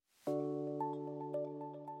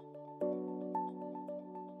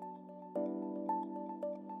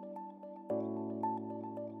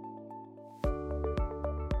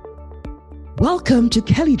Welcome to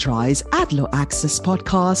Kelly Dry's Adlo Access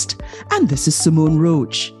podcast, and this is Simone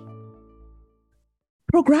Roach.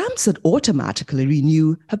 Programs that automatically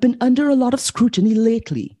renew have been under a lot of scrutiny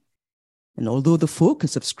lately. And although the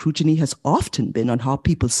focus of scrutiny has often been on how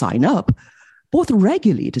people sign up, both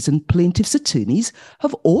regulators and plaintiffs' attorneys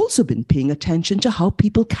have also been paying attention to how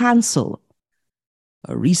people cancel.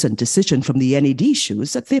 A recent decision from the NAD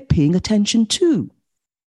shows that they're paying attention too.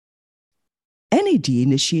 NAD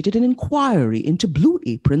initiated an inquiry into Blue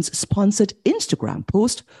Apron's sponsored Instagram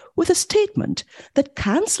post with a statement that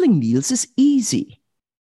cancelling meals is easy.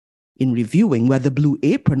 In reviewing whether Blue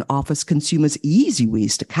Apron offers consumers easy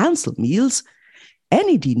ways to cancel meals,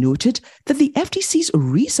 NAD noted that the FTC's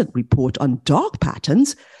recent report on dark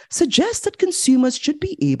patterns suggests that consumers should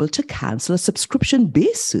be able to cancel a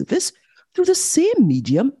subscription-based service through the same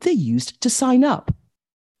medium they used to sign up.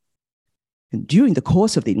 And during the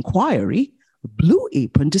course of the inquiry, Blue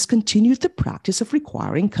Apron discontinued the practice of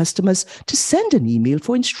requiring customers to send an email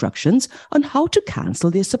for instructions on how to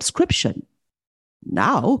cancel their subscription.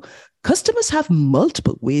 Now, customers have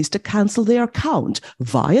multiple ways to cancel their account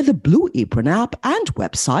via the Blue Apron app and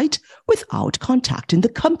website without contacting the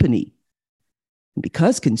company.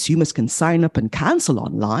 Because consumers can sign up and cancel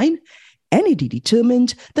online, NAD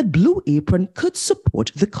determined that Blue Apron could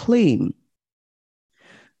support the claim.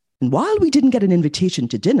 And while we didn't get an invitation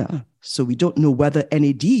to dinner, so we don't know whether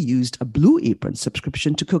NAD used a Blue Apron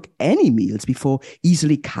subscription to cook any meals before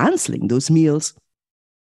easily cancelling those meals.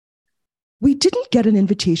 We didn't get an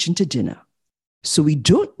invitation to dinner, so we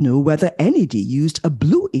don't know whether NAD used a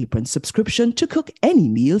Blue Apron subscription to cook any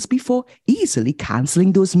meals before easily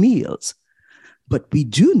cancelling those meals. But we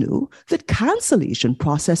do know that cancellation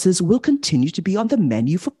processes will continue to be on the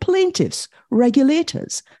menu for plaintiffs,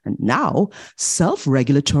 regulators, and now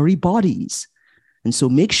self-regulatory bodies. And so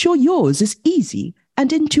make sure yours is easy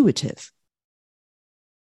and intuitive.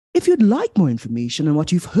 If you'd like more information on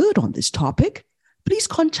what you've heard on this topic, please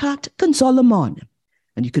contact Gonzalo Mon,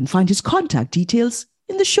 and you can find his contact details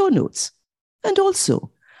in the show notes. And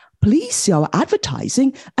also, please see our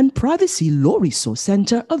advertising and privacy law resource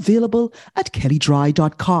center available at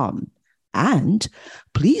kellydry.com. And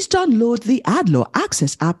please download the Adlo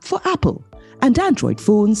Access app for Apple and Android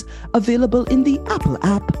phones available in the Apple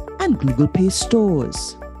app and Google Play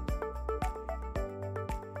stores.